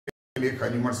लिए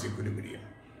consumers equilibrium,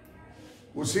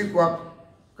 उसी को आप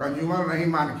कंज्यूमर नहीं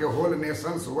मान के होल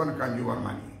नेशंस वन कंज्यूमर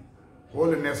मानिए,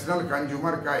 होल नेशनल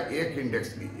कंज्यूमर का एक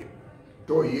इंडेक्स लीजिए,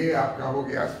 तो ये आपका हो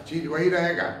गया। चीज वही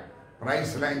रहेगा,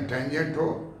 प्राइस लाइन टेंजेंट हो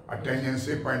और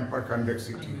टेंजेंसी पॉइंट पर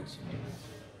कन्वेक्सिटी हो।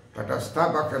 तटस्थता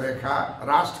वक्ररेखा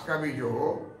राष्ट्र का भी जो हो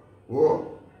वो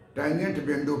टेंजेंट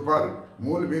बिंदु पर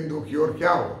मूल बिंदु की ओर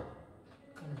क्या हो,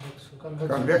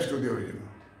 कन्वेक्स टू द ओरिजिन,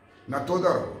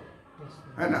 नतोदर हो,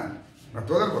 है ना,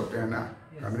 नतोदर बोलते हैं ना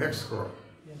कन्वेक्स को,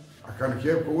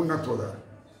 कनकेव को नतोदर,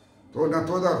 तो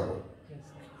नतोदर हो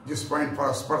जिस पॉइंट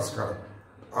पर स्पर्श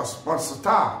कर,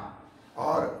 स्पर्शता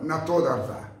और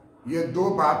नतोदरता ये दो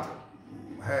बात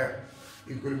है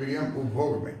इक्विलिब्रियम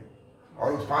उपभोग में।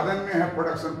 और उत्पादन में है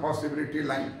प्रोडक्शन पॉसिबिलिटी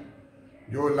लाइन,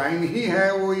 जो लाइन ही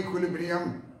है वो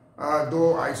इक्विलिब्रियम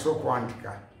दो आइसो क्वांट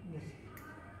का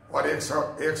और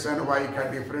एक्स एंड वाई का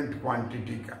डिफरेंट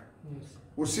क्वांटिटी का,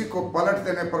 उसी को पलट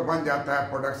देने पर बन जाता है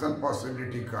प्रोडक्शन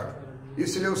पॉसिबिलिटी कर्व।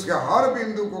 इसलिए उसके हर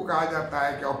बिंदु को कहा जाता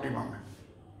है कि ऑप्टिमम है,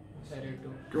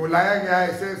 क्यों लाया गया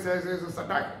ऐसे ऐसे ऐसे ऐसे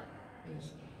सटा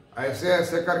के ऐसे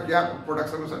ऐसे करके आप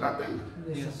प्रोडक्शन में सटाते हैं।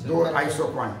 दो आइसो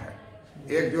क्वांट है,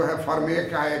 एक जो है फर्म ए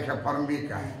का है, एक है फर्म बी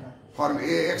का है। फर्म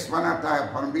ए एक्स बनाता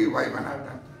है, फर्म बी वाई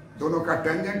बनाता है, दोनों का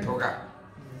टेंजेंट होगा।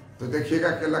 तो देखिएगा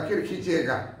कि लकीर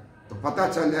खींचिएगा तो पता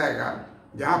चल जाएगा,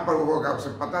 जहां पर वो होगा उसे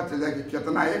पता चल जाएगा कि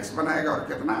कितना एक्स बनाएगा और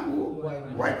कितना वो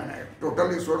वाई बनाएगा,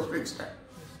 टोटली सोर्स फिक्स्ड है।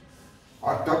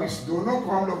 और तब इस दोनों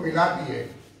को हम लोग मिला दिए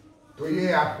तो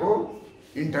ये आपको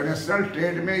इंटरनेशनल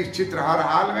ट्रेड में इस चित्र हर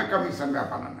हाल में कमीशन में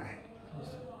बनाना है।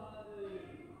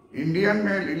 इंडियन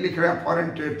में लिख रहे हैं फॉरेन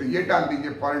ट्रेड, तो ये डाल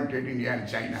दीजिए foreign trade India and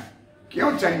China.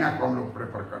 क्यों चाइना को हम लोग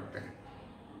प्रेफर करते हैं?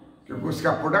 क्योंकि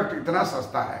उसका प्रोडक्ट इतना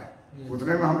सस्ता है,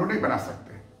 उतने में हम लोग नहीं बना सकते।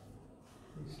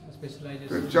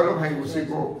 तो चलो भाई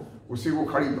उसी को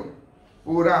खरीदो।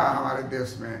 पूरा हमारे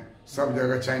देश में सब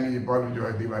जगह चाइनीज बल्ब जो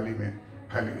है दिवाली में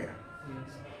फैल गया।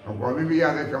 हमको अभी भी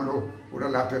याद है कि हम लोग पूरा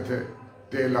लाते थे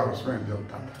तेल और उसमें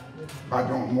जलता था। बाद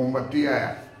में मोमबत्ती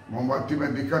आया, मोमबत्ती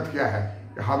में दिक्कत क्या है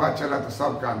कि हवा चला तो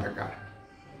सबका अंधकार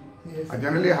है, और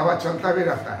जनरली हवा चलता भी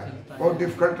रहता है, बहुत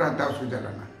डिफिकल्ट रहता है उसको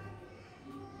जलाना।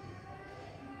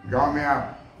 गांव में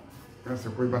आप जैसे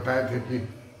कोई बताए थे कि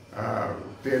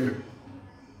तेल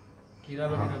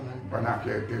बना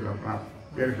के तेल अपना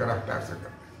पेड़ के रखता है, ऐसा करते।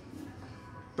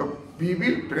 तो we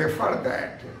will prefer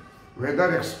that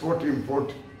whether export import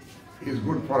is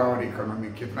good for our economy,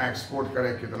 कितना एक्सपोर्ट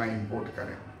करें कितना इंपोर्ट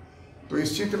करें। तो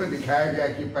इस चित्र में दिखाया गया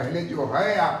कि पहले जो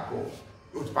है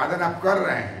आपको उत्पादन आप कर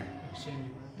रहे हैं,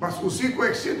 बस उसी को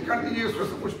एक्सचेंज कर दीजिए, उसमें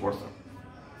से कुछ पोर्शन,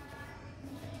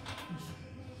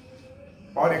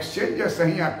 और एक्सचेंज जैसे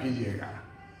ही आप कीजिएगा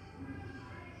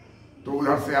तो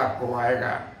उधर से आपको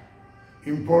आएगा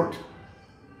इंपोर्ट।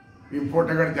 इंपोर्ट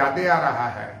अगर ज्यादा आ रहा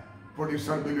है,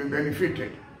 प्रोड्यूसर विल बी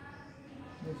बेनिफिटेड।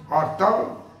 और तब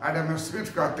एडम स्मिथ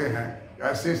कहते हैं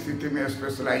ऐसी स्थिति में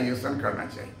स्पेशलाइजेशन करना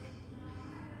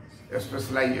चाहिए।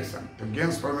 स्पेशलाइजेशन तो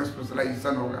गेंस फॉर्म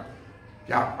स्पेशलाइजेशन होगा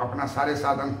कि आप अपना सारे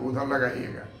साधन को उधर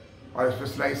लगाइएगा, और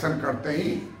स्पेशलाइजेशन करते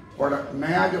ही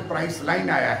नया जो प्राइस लाइन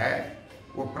आया है,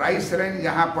 वो प्राइस लाइन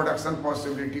जहाँ प्रोडक्शन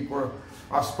पॉसिबिलिटी को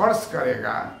स्पर्श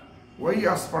करेगा, वही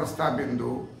स्पर्शता बिंदु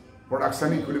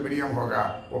प्रोडक्शन इक्विलिब्रियम होगा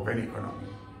ओपन इकोनॉमी।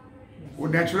 वो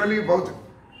नेचुरली बहुत,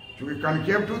 क्योंकि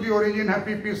कनकेव टू दी ओरिजिन है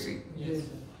पीपीसी,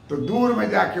 तो दूर में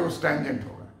जाके उस टेंजेंट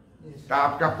होगा, तो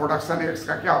आपका प्रोडक्शन एक्स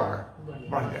का क्या होगा,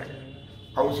 बढ़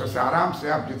जाएगा। और उससे आराम से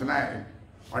आप जितना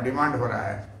और डिमांड हो रहा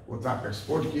है उतना आप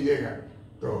एक्सपोर्ट कीजिएगा।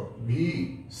 तो भी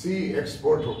सी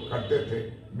एक्सपोर्ट करते थे,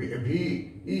 भी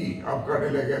ई अब करने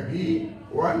लगे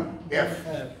V1F,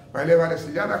 पहले वाले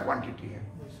से ज्यादा क्वांटिटी है,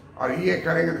 और ये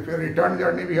करेंगे तो फिर रिटर्न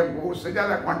जर्नी भी हमको उससे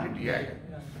ज्यादा क्वांटिटी आएगा।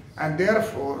 And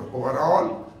therefore overall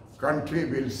country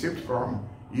will shift from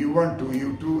U1 to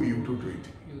U2, U2 to U3।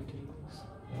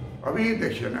 अभी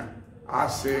देखिए ना, आज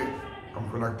से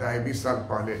हमको लगता है 20 साल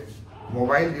पहले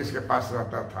मोबाइल जिसके पास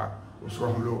रहता था उसको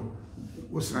हम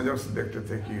लोग उस नज़र से देखते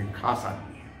थे कि खास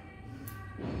आदमी है।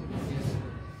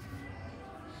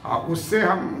 उससे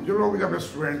हम जो लोग जब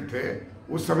स्टूडेंट थे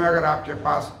उस समय अगर आपके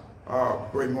पास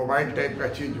कोई मोबाइल टाइप का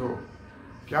चीज़ हो,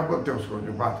 क्या बोलते हैं उसको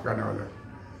जो बात करने वाले,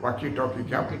 वॉकी टॉकी,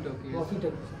 क्या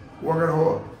वो अगर हो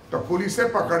तो पुलिस से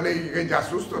पकड़ लेगी कि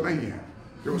जासूस तो नहीं है।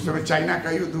 कि उस समय चाइना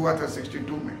का युद्ध हुआ था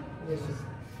 62 में,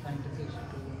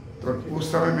 तो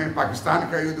उस समय में पाकिस्तान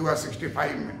का युद्ध हुआ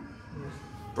 65 में,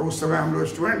 तो उस समय हम लोग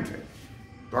स्टूडेंट थे।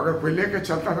 तो अगर कोई लेके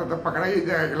चलता था तो पकड़ा ही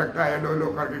जाएगा, लगता है लो लो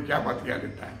करके क्या बतिया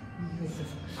देता है।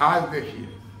 आज देखिए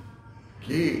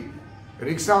कि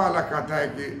रिक्शा वाला कहता है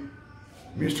कि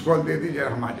मिस्ड कॉल दे दीजिए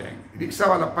हम आ जाएंगे, रिक्शा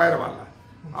वाला पैर वाला।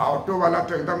 ऑटो वाला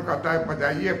तो एकदम कहता है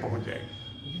बजाइए पहुंच जाएंगे।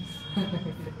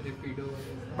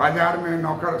 बाजार में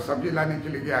नौकर सब्जी लाने के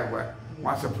लिए गया हुआ है,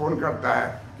 वहाँ से फोन करता है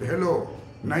कि हेलो,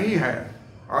 नहीं है,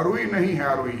 अरुई नहीं है।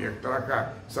 अरुई एक तरह का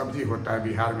सब्जी होता है,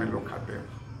 बिहार में लोग खाते हैं।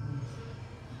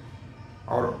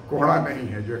 और कोहड़ा नहीं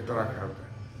है, जो एक तरह का होता है।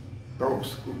 तो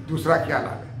दूसरा क्या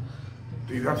ला ले?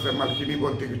 तो इधर से मलकिनी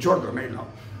बोलती कि छोड़ दो, नहीं लाओ।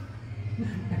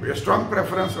 स्ट्रॉन्ग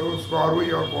प्रेफरेंस है उसको अरुई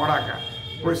और कोहड़ा का,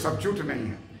 कोई सब्स्टिट्यूट नहीं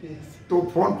है। तो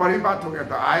फोन पर ही बात हो गया,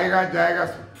 तो आएगा जाएगा।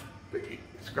 तो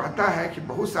कहता है कि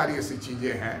बहुत सारी ऐसी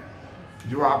चीजें हैं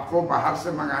जो आपको बाहर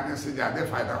से मंगाने से ज्यादा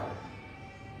फायदा हो।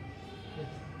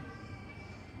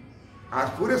 आज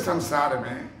पूरे संसार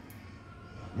में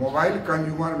मोबाइल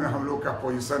कंज्यूमर में हम लोग का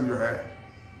पोजीशन जो है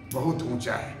बहुत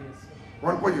ऊंचा है।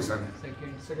 कौन पोजीशन है?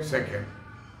 सेकेंड।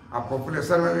 आप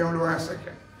पॉपुलेशन में भी हम लोग हैं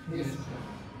सेकेंड।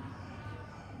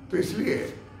 तो इसलिए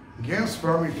gains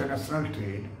from international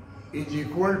trade is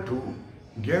equal to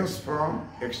gains from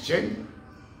exchange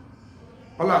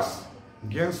plus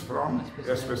gains from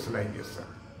specialisation.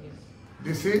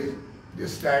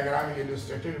 This diagram is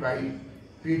illustrated by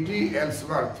P.T.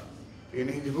 Ellsworth in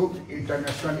his book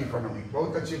international economy.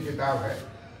 बहुत अच्छी किताब है।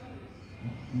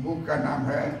 बुक का नाम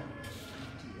है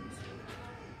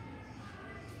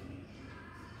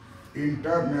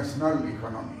इंटरनेशनल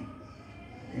इकोनॉमी।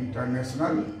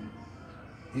 International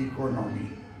economy.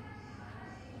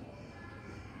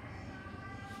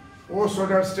 वो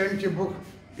सोडरस्टेन की book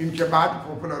इनके बाद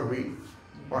पॉपुलर हुई।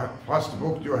 फर्स्ट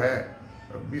बुक जो है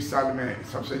 20 साल में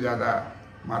सबसे ज़्यादा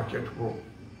मार्केट को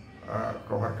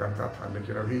कवर करता था,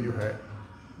 लेकिन अभी जो है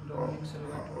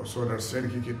सोडरस्टेन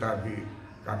की किताब भी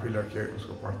काफ़ी लड़के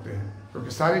उसको पढ़ते हैं,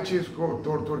 क्योंकि सारी चीज़ को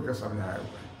तोड़ तोड़ के समझाया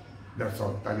हुआ है।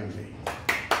 दरअसल तालीम नहीं।